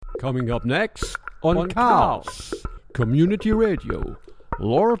Coming up next on Chaos Community Radio,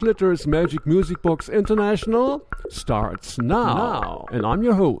 Lord Litter's Magic Music Box International starts now. And I'm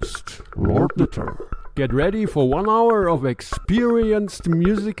your host, Lord Litter. Get ready for 1 hour of experienced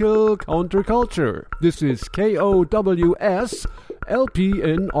musical counterculture. This is KOWS LP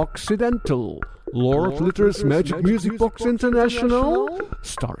in Occidental. Lord Litter's Magic Music Box International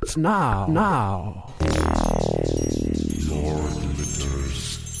starts now. Lord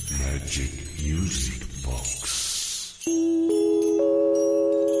Litter's Magic Music Box International.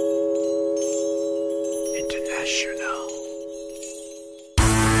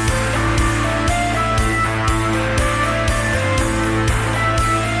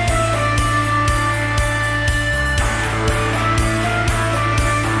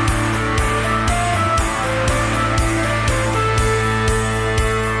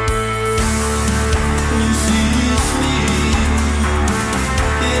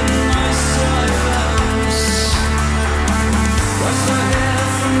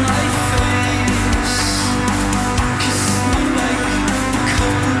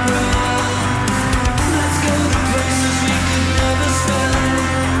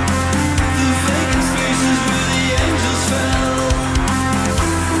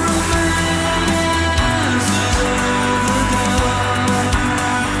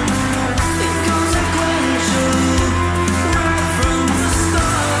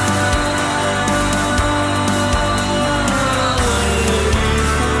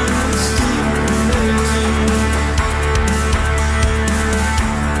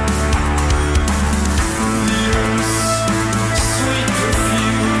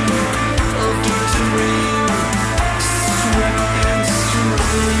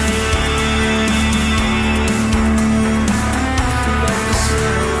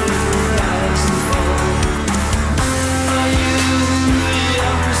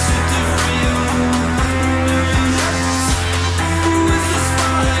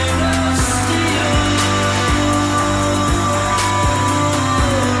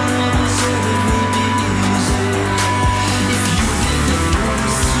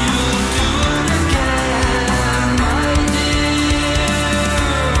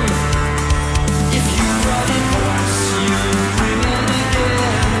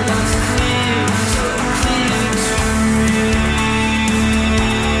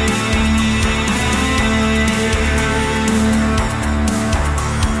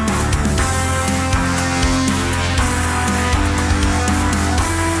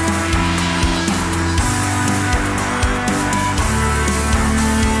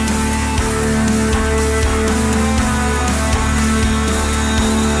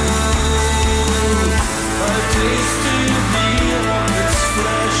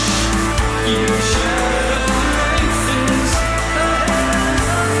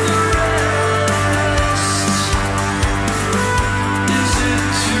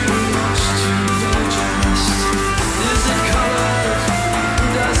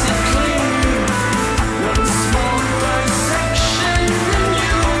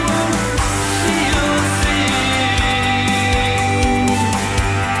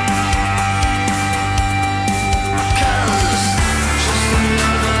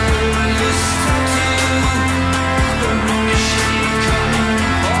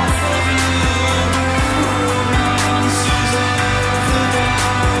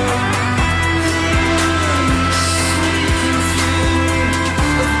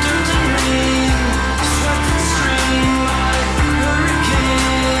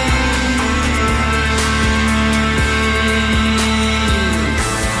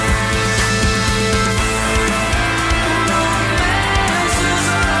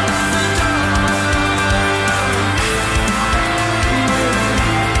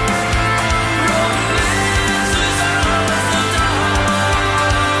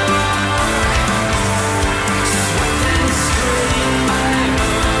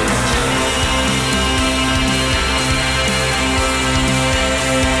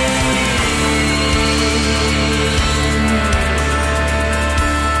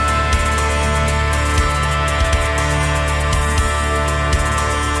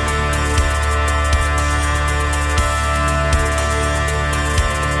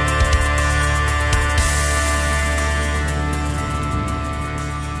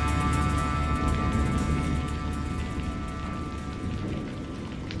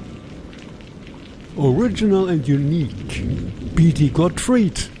 Original and unique, B.D.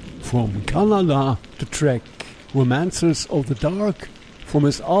 Gottfried from Canada, the track Romances of the Dark from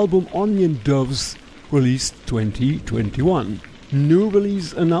his album Onion Doves, released 2021. New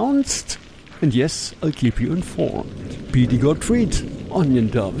release announced, and yes, I'll keep you informed. B.D. Gottfried onion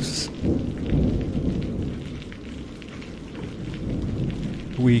doves.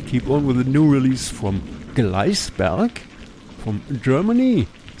 We keep on with a new release from Gleisberg from Germany.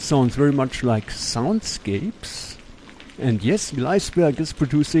 Sounds very much like soundscapes. And yes, Gleisberg is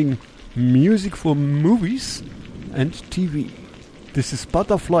producing music for movies and TV. This is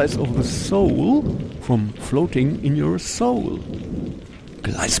Butterflies of the Soul from Floating in Your Soul.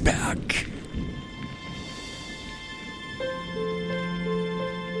 Gleisberg.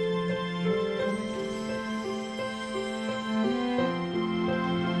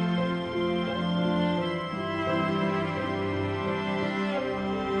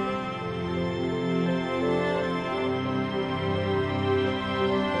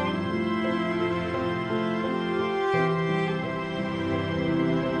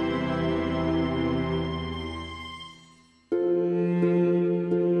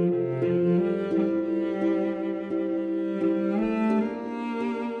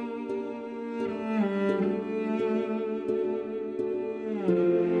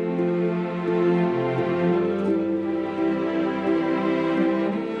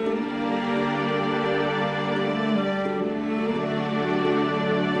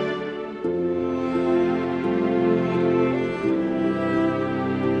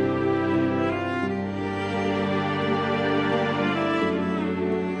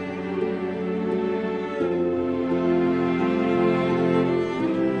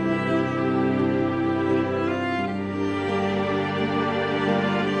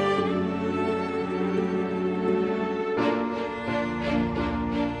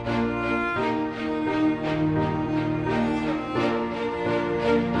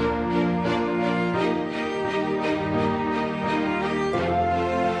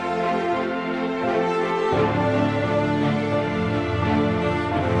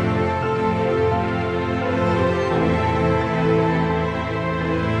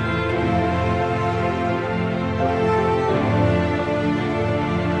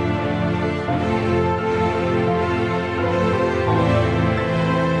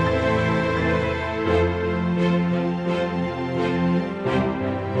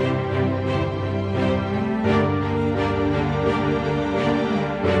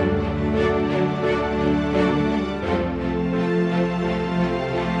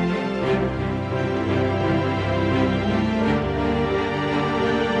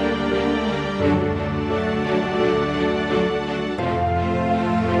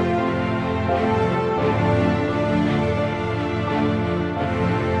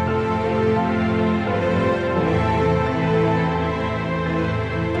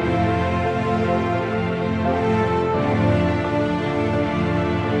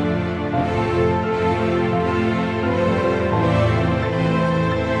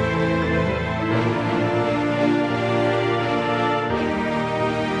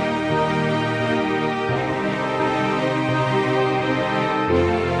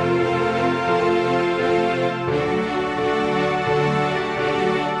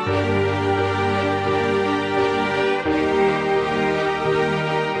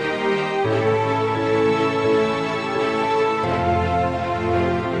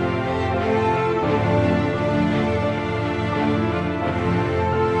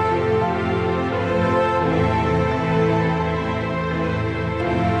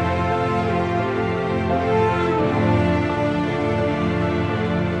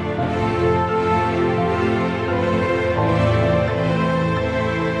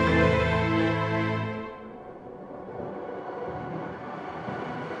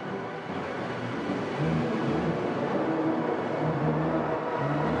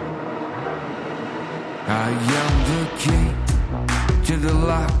 I am the key to the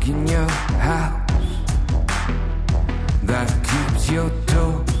lock in your house that keeps your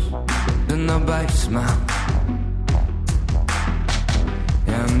toes in the basement.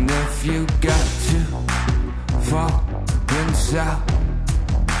 And if you got to fall inside,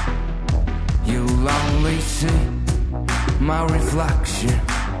 you'll only see my reflection.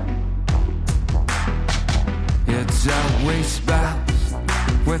 It's always best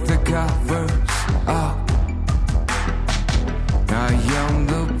with the covers up. I am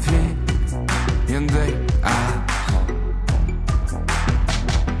the pin in the eyes,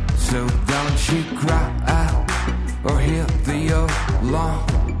 so don't you cry out or hit the alarm.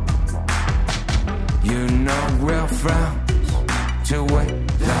 You know we're friends to wait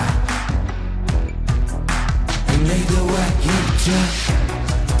that. And either way you just,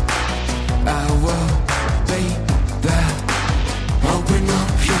 I will be there. Open up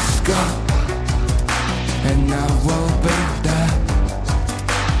your skull, and I will be there,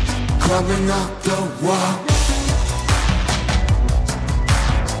 climbing up the wall.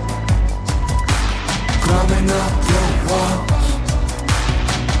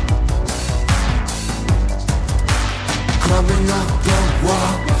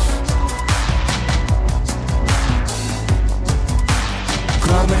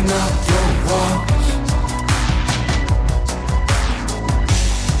 climbing up the walls.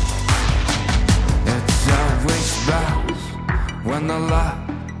 It's always bad when the light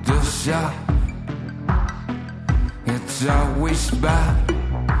is out. It's always bad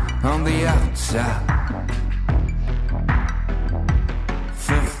on the outside.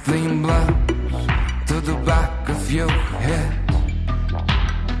 15 blows to the back of your head.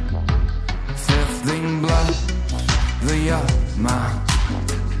 15 blows to your mind.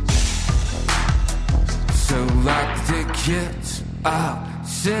 So like the kids are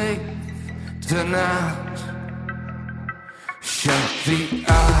safe tonight. Shut the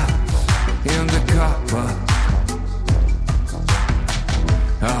eyes in the cupboard.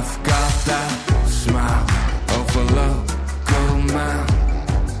 I've got that smile of a local man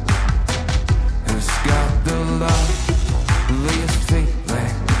who's got the loveliest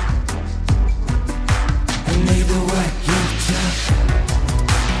feeling. And either way you turn,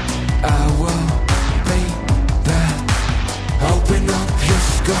 I will be there. Open up your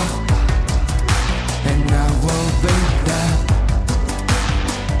skull, and I will be there.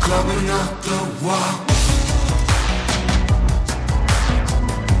 Climbing up the wall,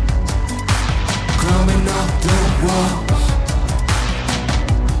 climbing up the walls,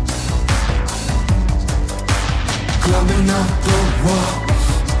 climbing up the walls,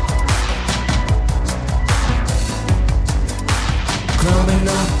 climbing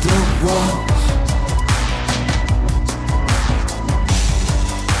up the walls.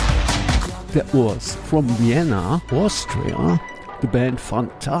 That was from Vienna, Austria, the band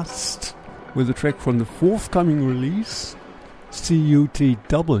Fantast, with a track from the forthcoming release,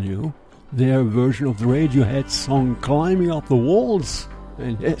 CUTW, their version of the Radiohead song Climbing Up the Walls.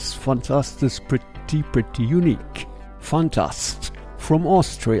 And yes, Fantast is pretty unique. Fantast from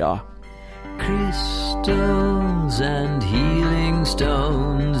Austria. Crystals and healing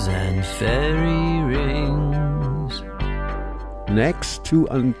stones and fairy rings. Next to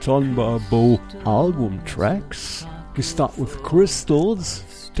Anton Barbeau album tracks, we start with Crystals,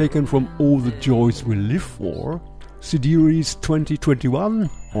 taken from All the Joys We Live For, CD release 2021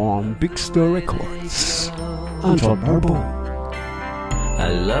 on Big Stir Records. Anton Barbeau.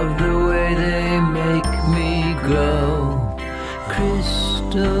 I love the way they make me grow.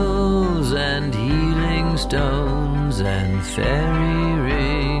 Crystals and healing stones and fairy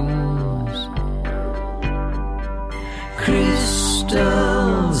rings.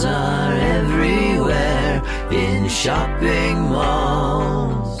 Crystals are everywhere in shopping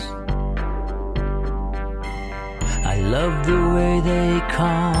malls. I love the way they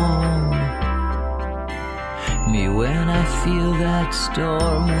calm me when I feel that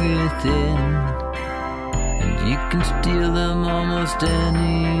storm within. And you can steal them almost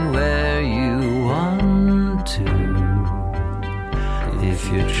anywhere you want to, if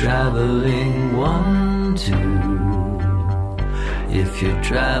you're traveling one, two. If you're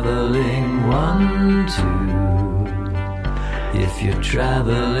traveling one, two. If you're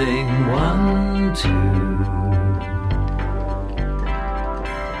traveling one, two.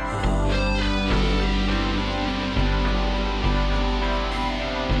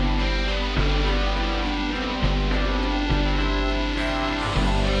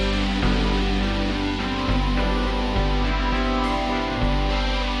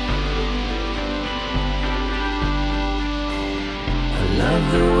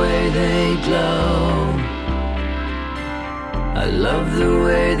 I love the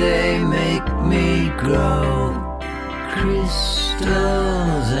way they make me grow.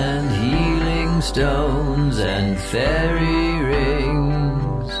 Crystals and healing stones and fairy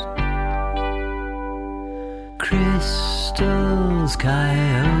rings. Crystals,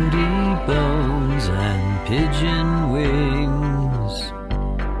 coyote bones and pigeon wings.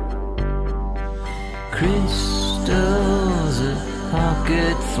 Crystals, a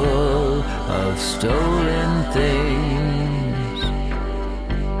pocket full of stolen things.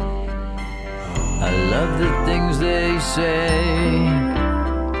 I love the things they say.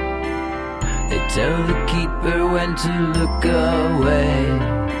 They tell the keeper when to look away,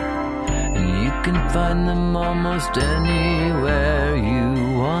 and you can find them almost anywhere you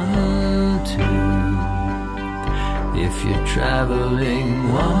want to, if you're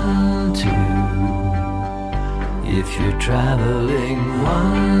traveling one, two. If you're traveling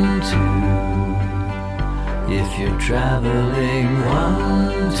one, two. If you're traveling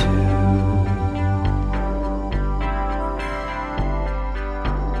one, two.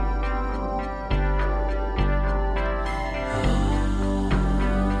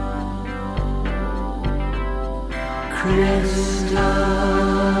 Crystal,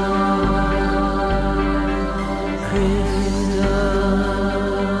 crystal.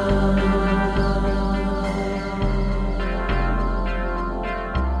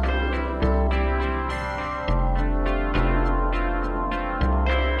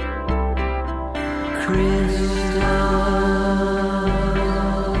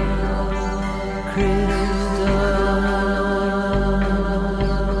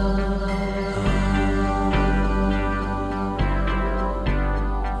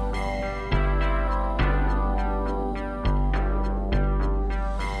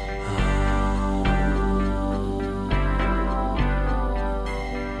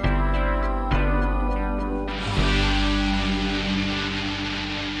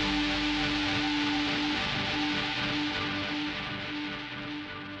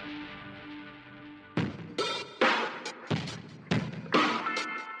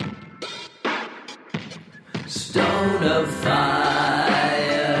 Stone of fire,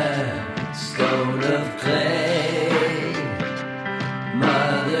 stone of clay,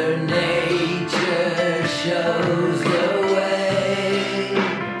 Mother Nature shows the way.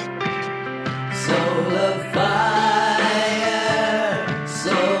 Soul of fire,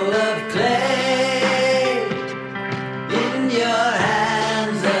 soul of clay, in your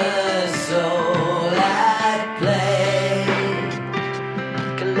hands a soul at play.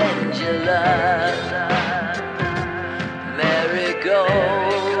 Calendula, marigold,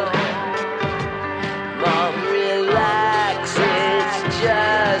 Mom, relax, it's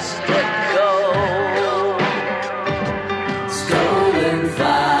just a cold. Stolen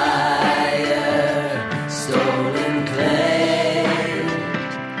fire, stolen clay,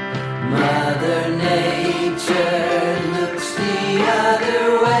 Mother Nature looks the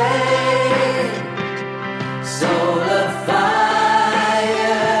other way. Soul of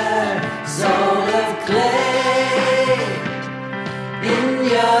fire, soul of clay, in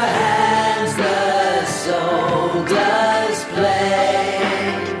your hands the soul does play.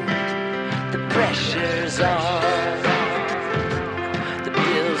 The pressure's on, the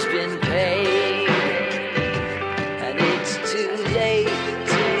bill's been paid, and it's too late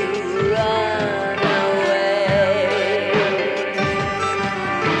to run away.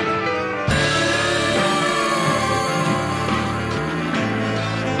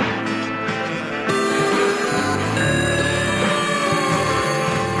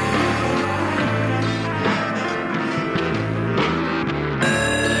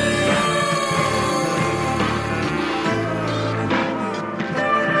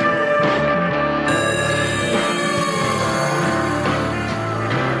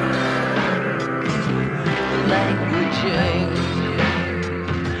 Languaging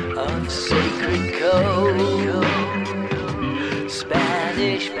of sacred code,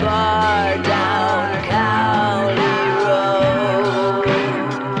 Spanish bar down Cowley Road.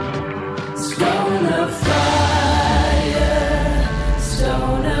 Stone of fire,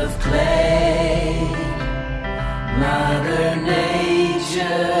 stone of clay, Mother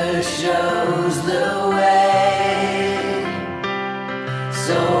Nature shows the way.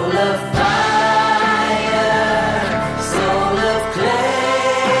 Soul of fire, soul of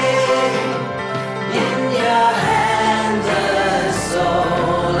clay, in your hands a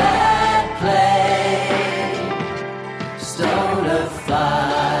soul at play. Stone of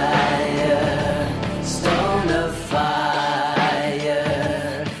fire, stone of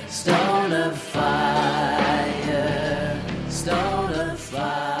fire, stone of fire, stone of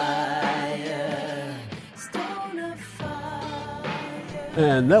fire, stone of fire.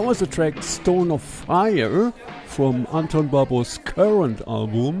 And that was the track Stone of Fire from Anton Barbo's current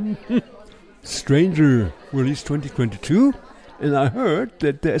album, Stranger, released 2022. And I heard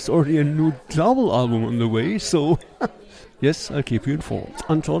that there's already a new double album on the way, so yes, I'll keep you informed.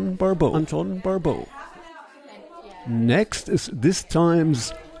 Anton Barbo. Next is this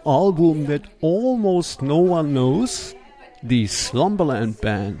time's album that almost no one knows, the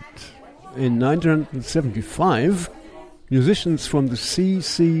Slumberlandband. In 1975, musicians from the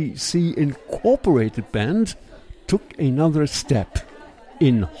CCC Incorporated band took another step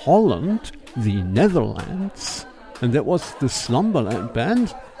in Holland, the Netherlands, and that was the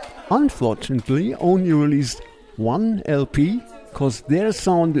Slumberlandband. Unfortunately, only released one LP, because their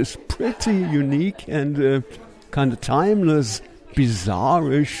sound is pretty unique and kind of timeless,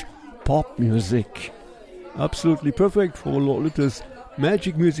 bizarre-ish pop music. Absolutely perfect for Lord Litter's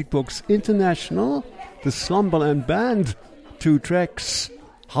Magic Music Box International, the Slumberlandband, 2 tracks,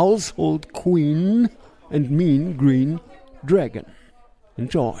 Household Queen and Mean Green Dragon.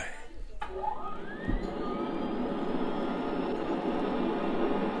 Enjoy.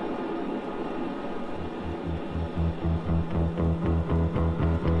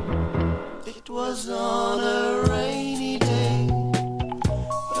 It was on a rainy day,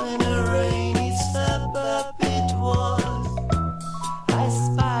 when a rainy suburb it was. I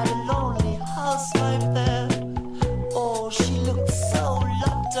spied a lonely housewife there. Oh, she looked so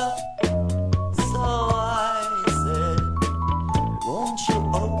locked up. So I said, won't you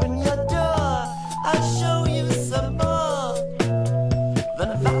open your door? I'll show you some more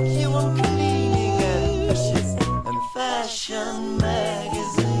than vacuum cleaning and dishes and fashion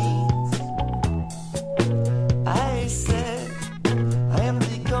magazines. I said, I am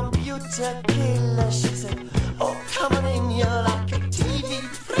the computer killer. She said, oh, come on in, you're like a TV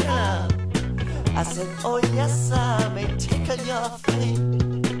thriller. I said, oh yes, I may tickle your fate.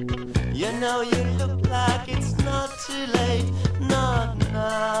 You know you look like it's not too late. Not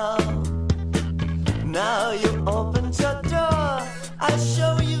now. Now you opened your door, I'll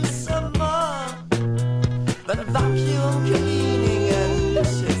show you some more than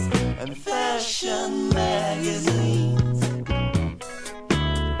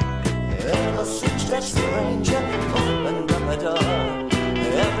that stranger opened up a door.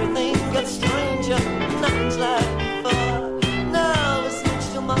 Everything got stranger, nothing's like before. Now it's much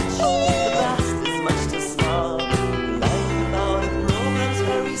too much, the past is much too small. Life without a program's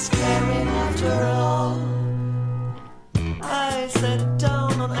very scary after all. I sat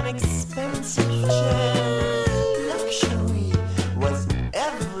down on an expensive chair. Luxury was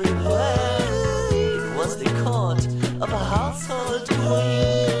everywhere. It was the court of a household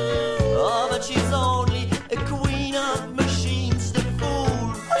queen. Oh, but she's only a queen of machines, the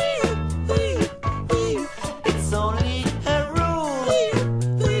fool. It's only her rule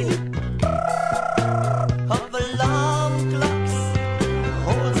of alarm clocks,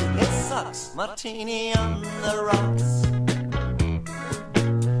 holes in his socks, martini on the rocks.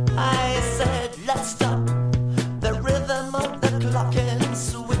 I said, let's stop the rhythm of the clock and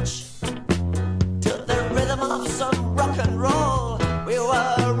switch to the rhythm of some rock and roll. We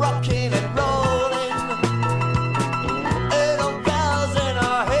were rocking and rolling, little bells in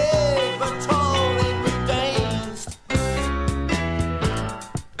our head were tolling, we danced.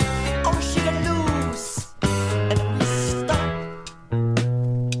 Oh, she got loose and we stopped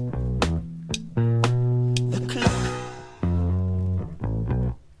the clock.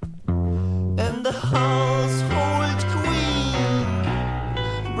 And the household queen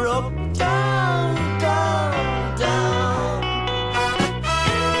broke down, down, down.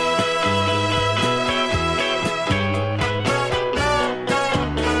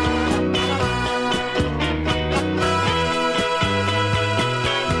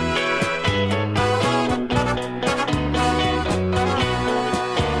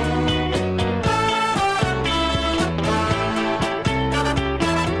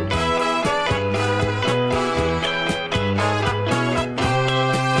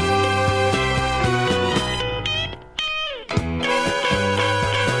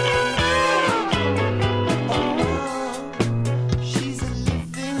 She's a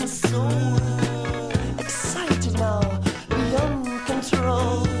living soul, excited now, beyond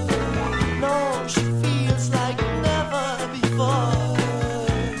control. No, she feels like never before.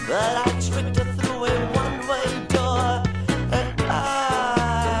 But I tricked her through a one-way door, and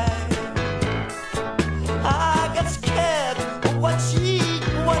I got scared of what she'd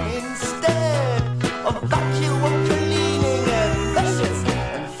want instead of vacuum cleaning and brushes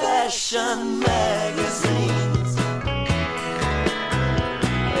and fashion magazines.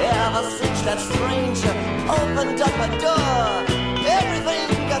 Ever since that stranger opened up a door, everything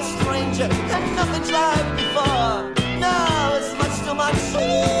got stranger and nothing's like before. Now it's much too much, the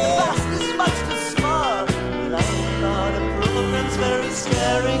past is much too small. Life without a program's very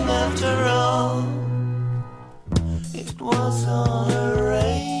scaring after all. It was on a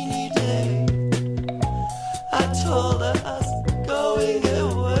rainy day. I told her I was going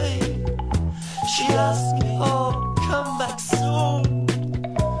away. She asked me, oh, come back soon.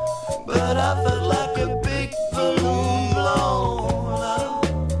 But I felt like a big balloon blown up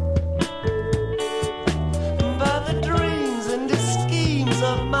by the dreams and the schemes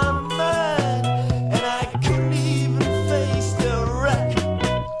of my mind, and I couldn't even face the wreck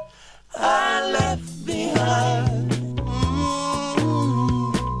I left behind.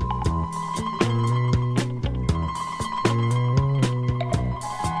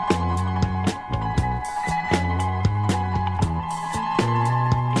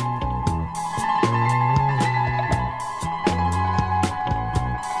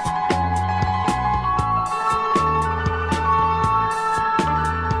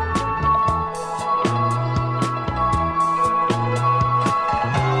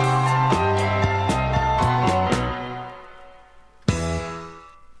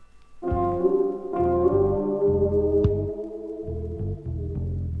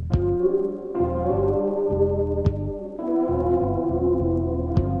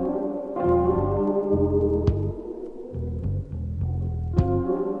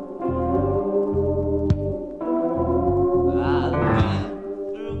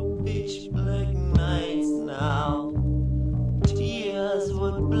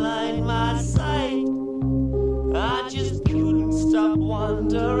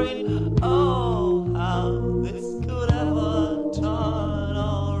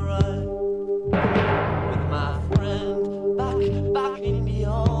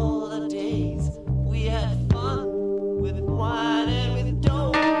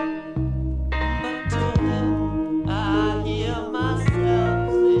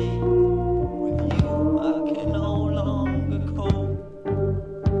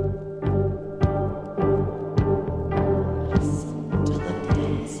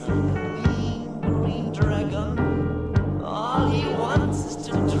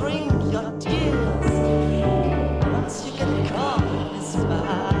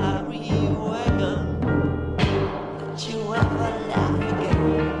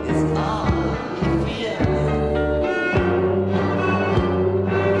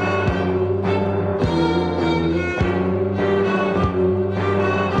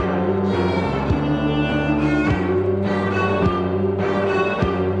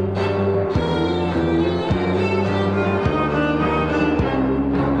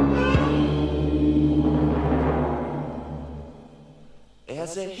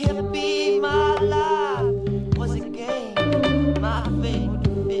 Was a hippie, my life was a game. My fate would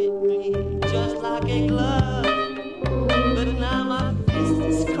fit me just like a glove. But now my fist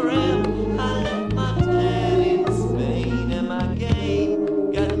is cramped. I left my dad in Spain, and my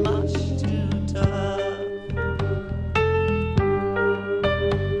game got much too tough.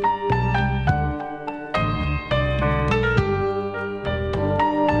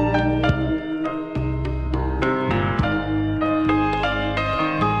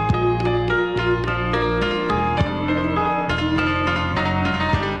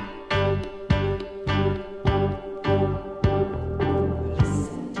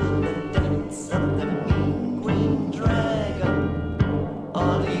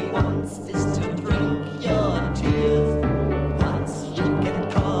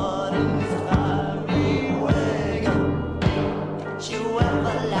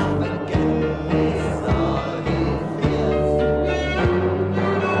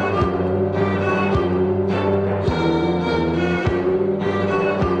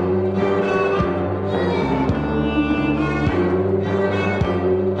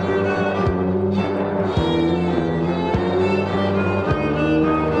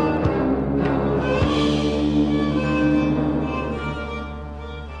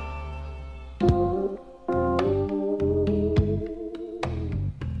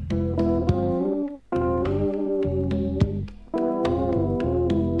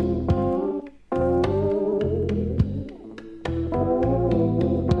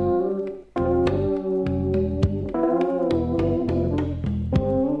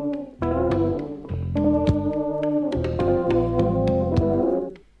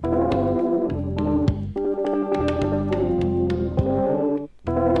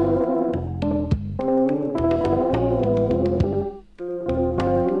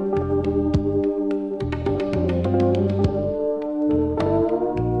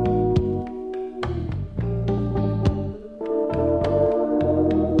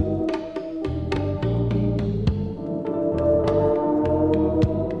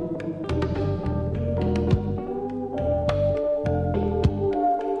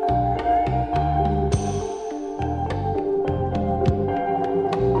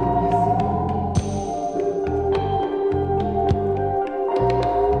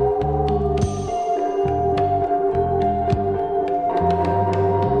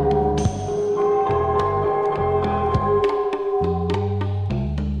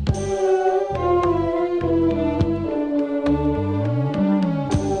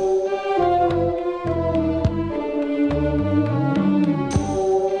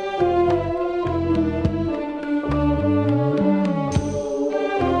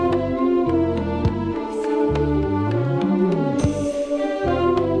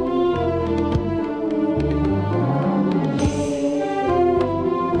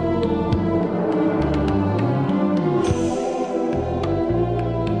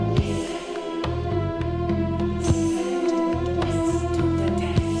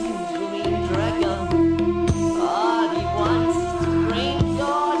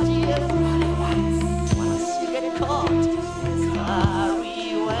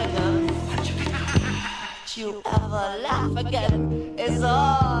 again is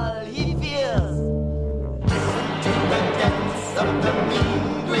all he fears. Listen to the dance of the mean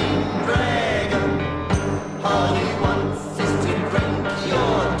green dragon. All he wants is to drink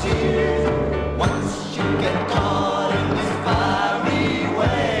your tears. Once you get caught in this fiery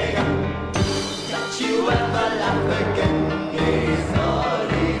wagon, that you ever laugh again is all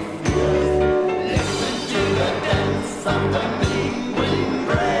he fears. Listen to the dance of the mean green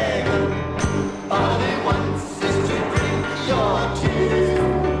dragon. All he wants is to drink your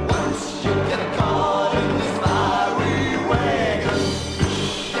tears.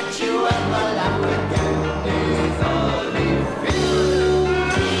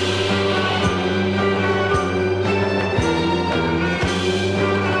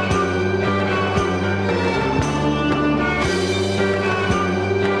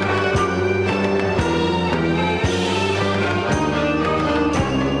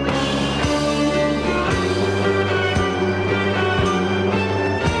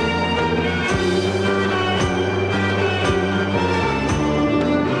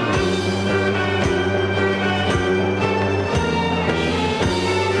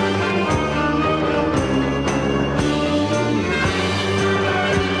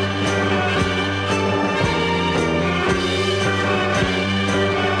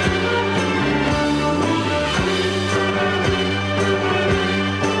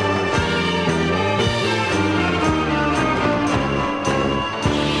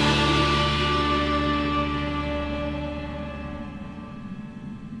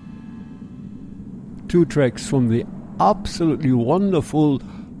 2 tracks from the absolutely wonderful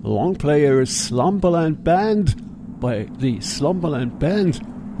long player Slumberlandband by the Slumberlandband,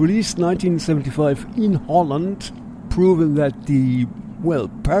 released 1975 in Holland, proving that the, well,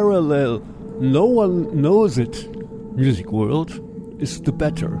 parallel, no one knows it, music world is the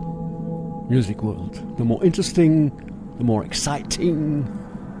better music world. The more interesting, the more exciting,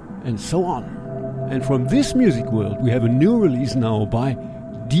 and so on. And from this music world, we have a new release now by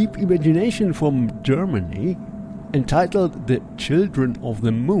Deep Imagination from Germany, entitled The Children of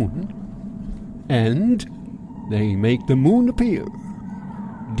the Moon, and they make the moon appear.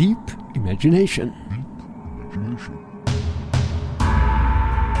 Deep Imagination. Deep Imagination.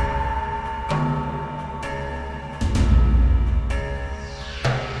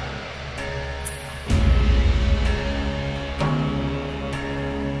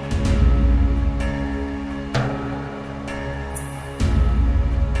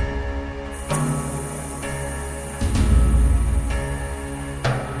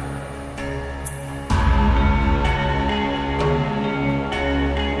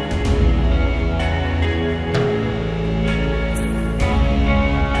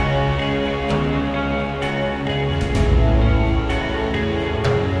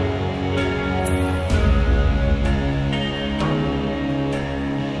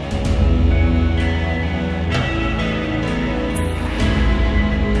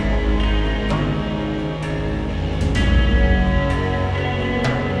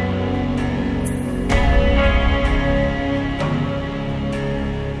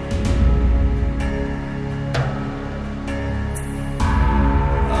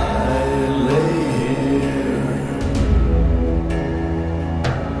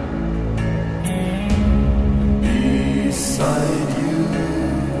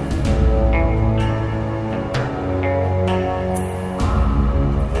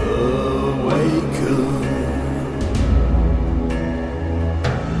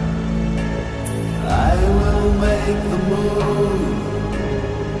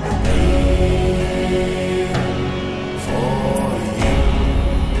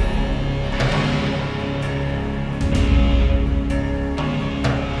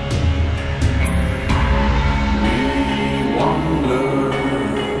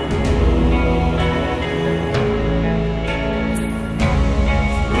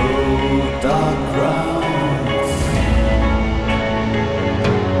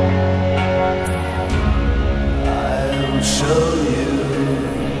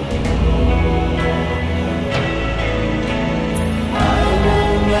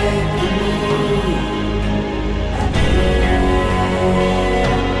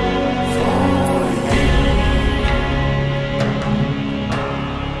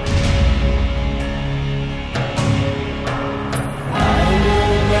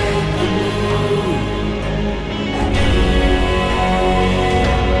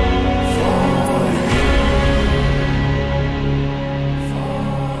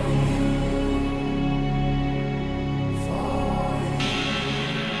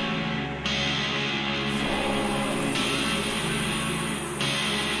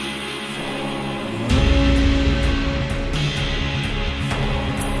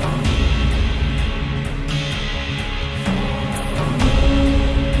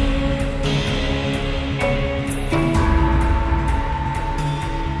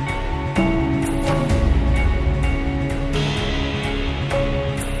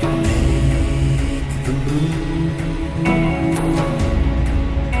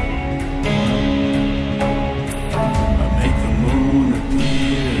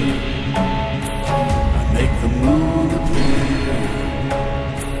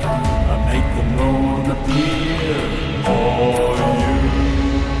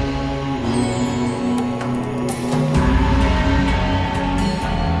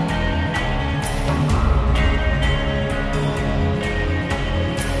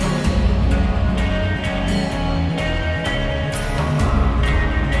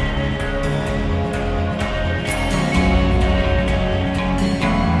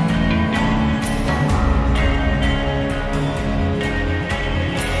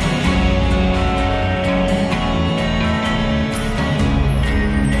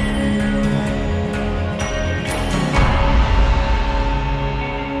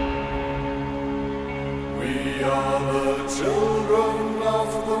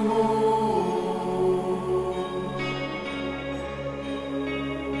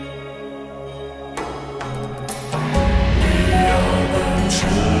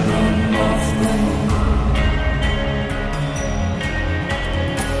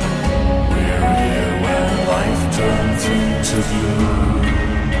 turns into blue.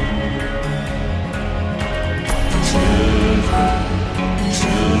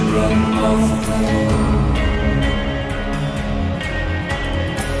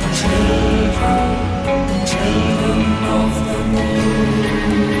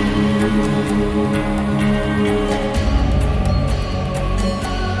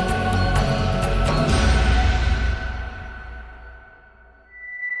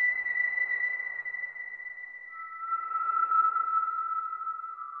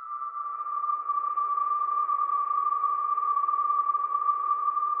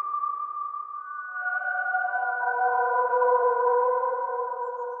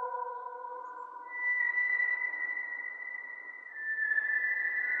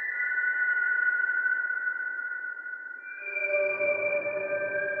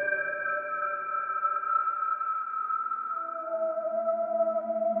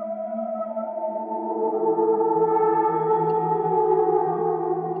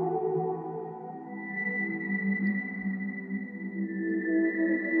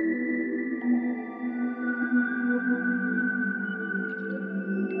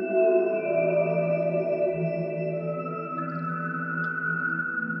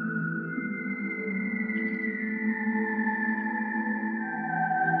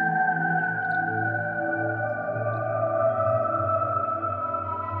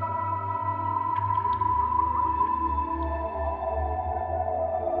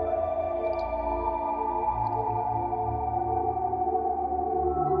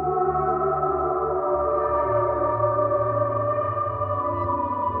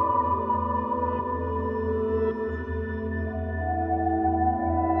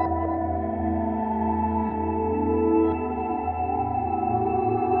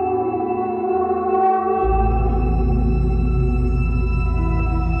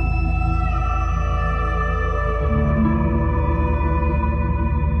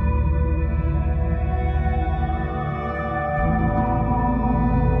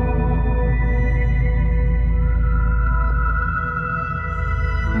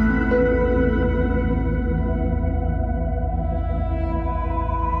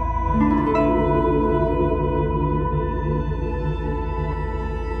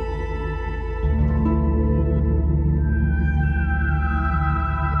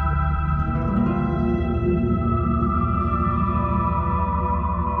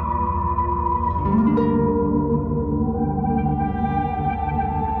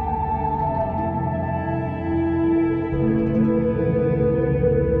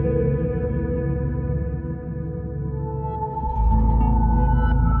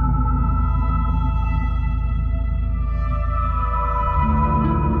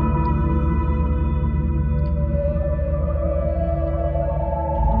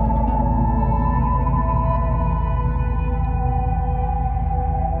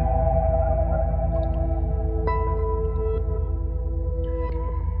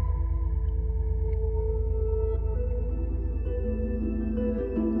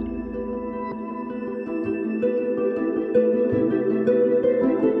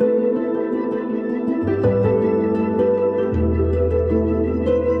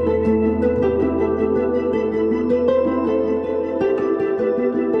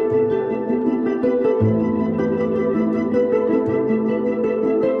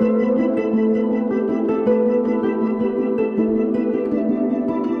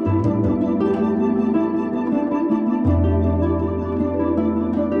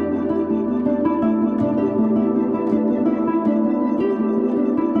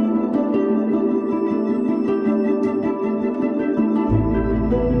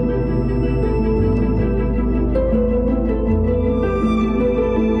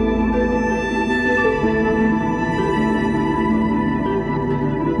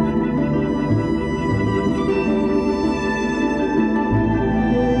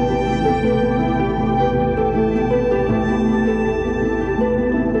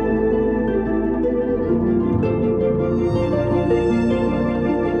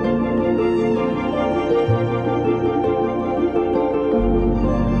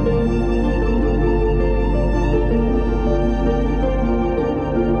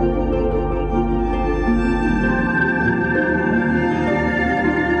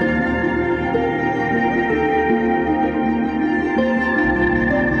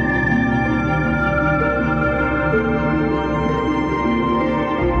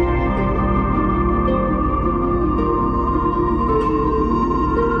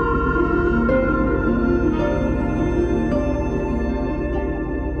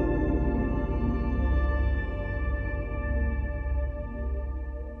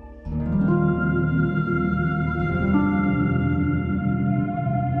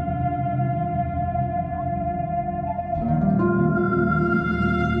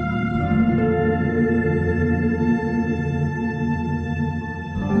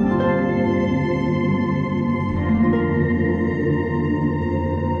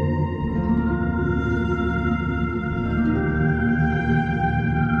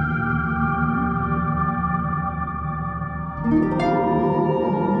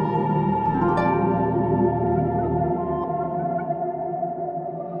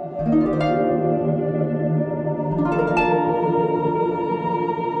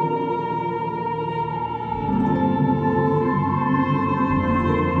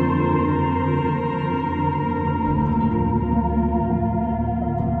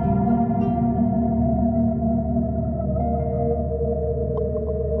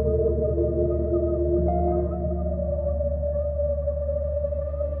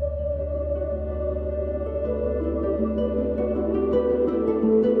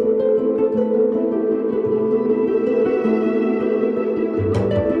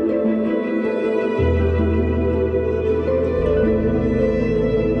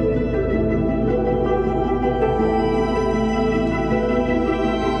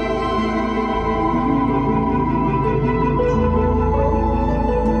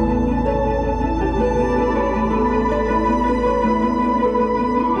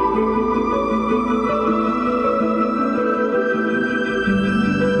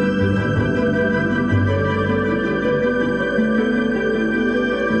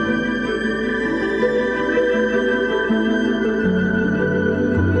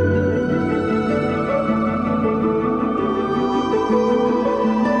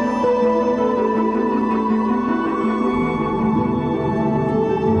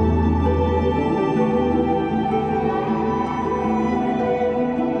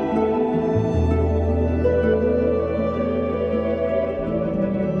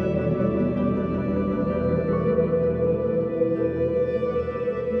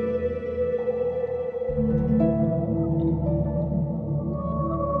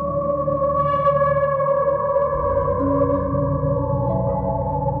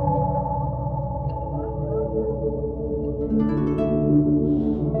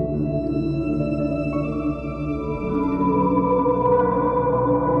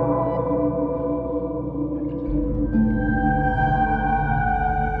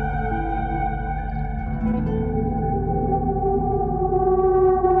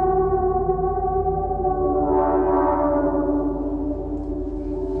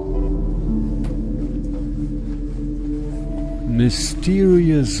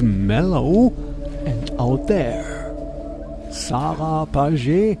 Mysterious Mellow, and Out There. Sarah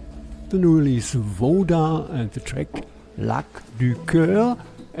Paget, the new release Voda, and the track Lac du Coeur,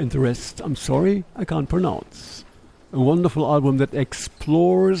 and the rest, I'm sorry, I can't pronounce. A wonderful album that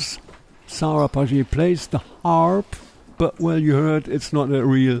explores. Sarah Paget plays the harp, but well, you heard it's not a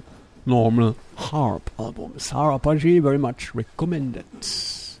real normal harp album. Sarah Paget, very much recommended.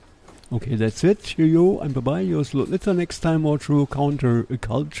 Okay, that's it. Cheerio and bye-bye. Yours Litter. Next time more through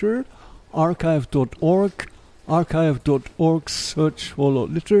Counterculture. Archive.org. Search for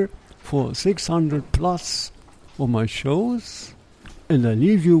Lord Litter for 600 plus of my shows. And I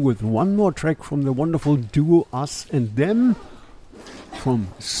leave you with one more track from the wonderful duo Us and Them from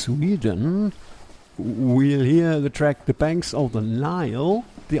Sweden. We'll hear the track The Banks of the Nile.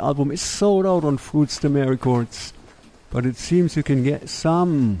 The album is sold out on Fruits de Mer Records, but it seems you can get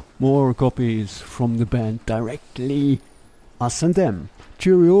some more copies from the band directly. Us and Them.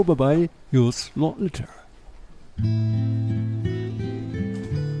 Cheerio, bye-bye. Yours, Lord Litter.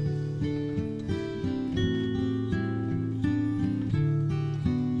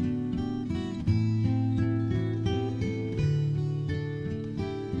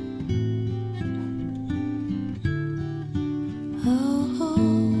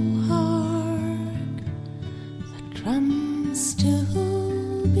 Drums to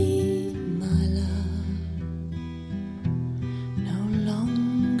be my love. No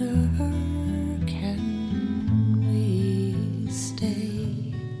longer can we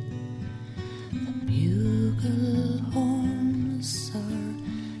stay. The bugle horns are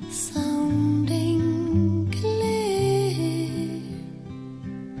sounding clear,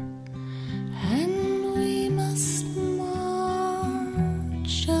 and we must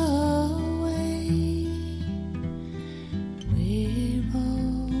march away. We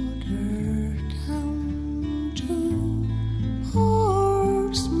rode her down to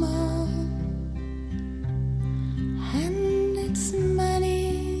Portsmouth, and it's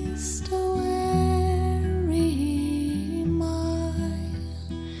many's the weary mile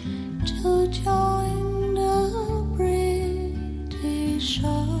to join the British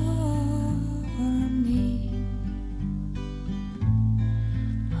Army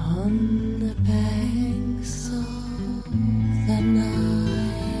on the banks of the Nile.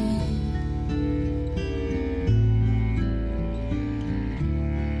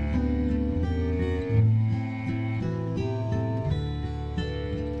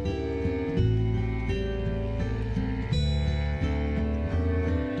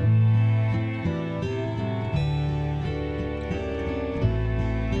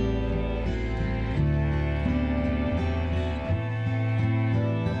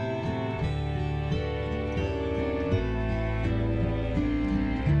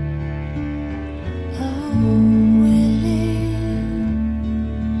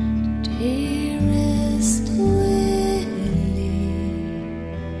 Dearest Willie,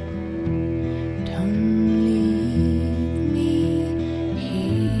 don't leave me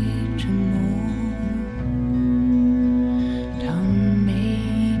here to mourn. Don't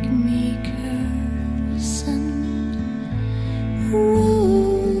make me curse and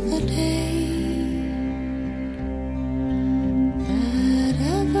rue the day that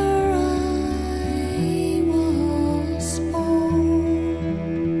ever I was born.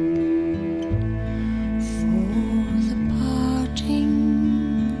 For the parting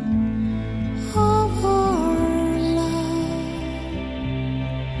of our love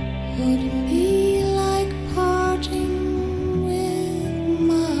would be like parting with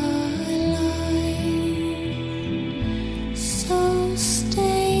my life. So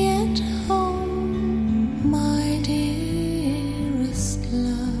stay at home, my dearest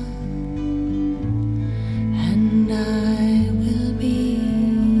love, and I will be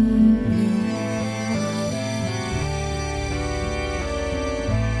your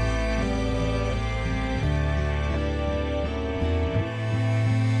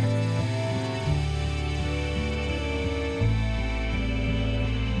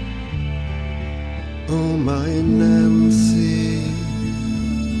Oh, my Nancy,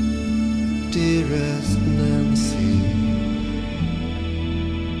 dearest Nancy,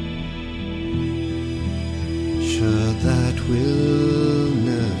 sure that will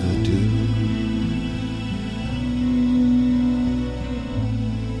never do.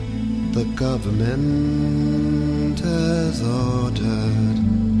 The government has ordered,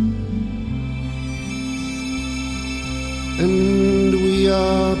 and we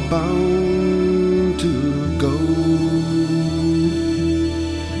are bound to go.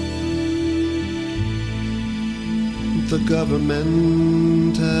 The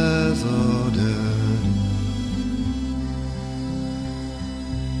government has ordered,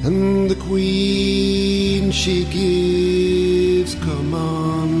 and the queen she gives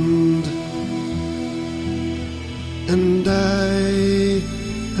command, and I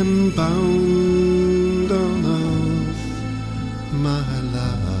am bound on earth, my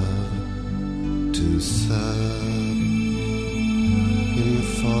love, to serve in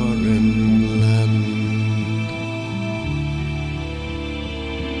foreign land.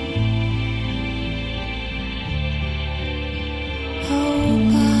 Oh,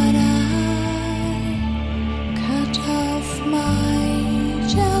 but I cut off my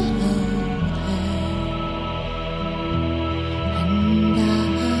yellow hair, and I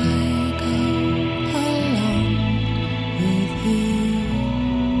go along with you.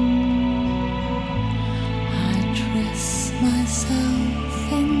 I dress myself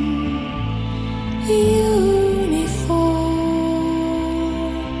in uniform,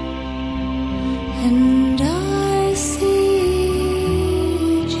 and I see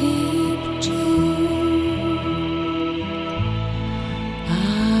Egypt too. I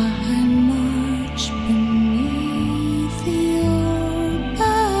march beneath your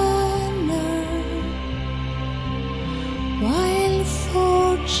banner, while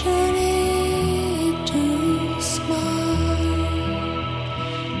fortune to smile,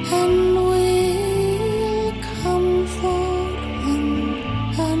 and will comfort one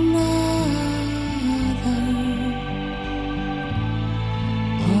another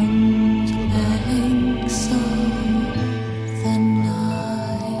on the banks of the Nile.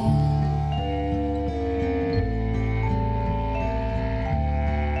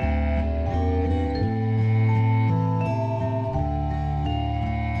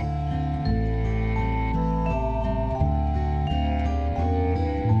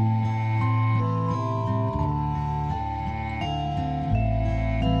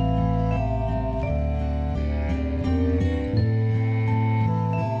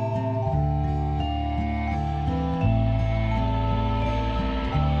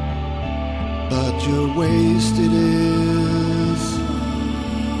 But your waist it is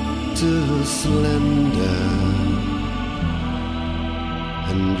too slender,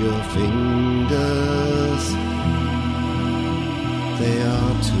 and your fingers, they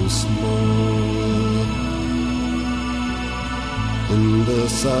are too small. In the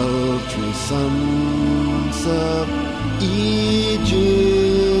sultry suns of Egypt,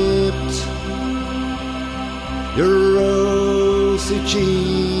 your rosy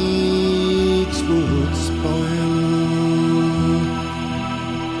cheeks would spoil,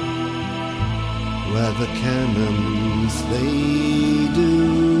 where the cannons they do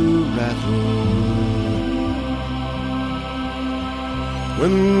rattle,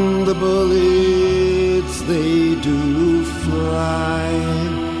 when the bullets they do fly,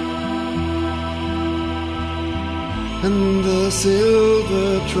 and the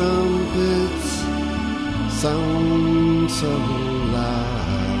silver trumpets sound so loud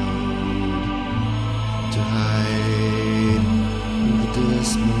to hide the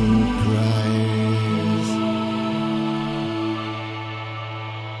dismal cries.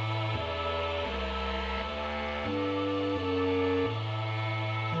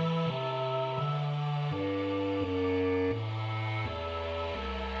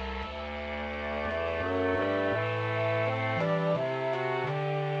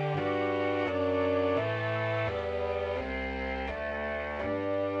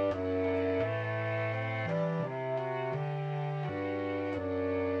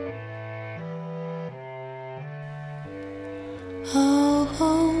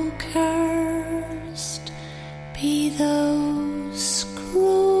 Oh, cursed be those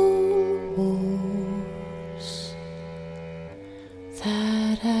cruel wars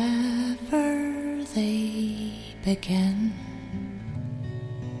that ever they began,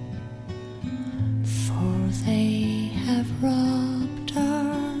 for they have robbed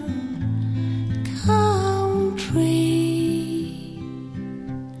our country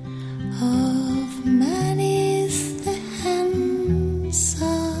of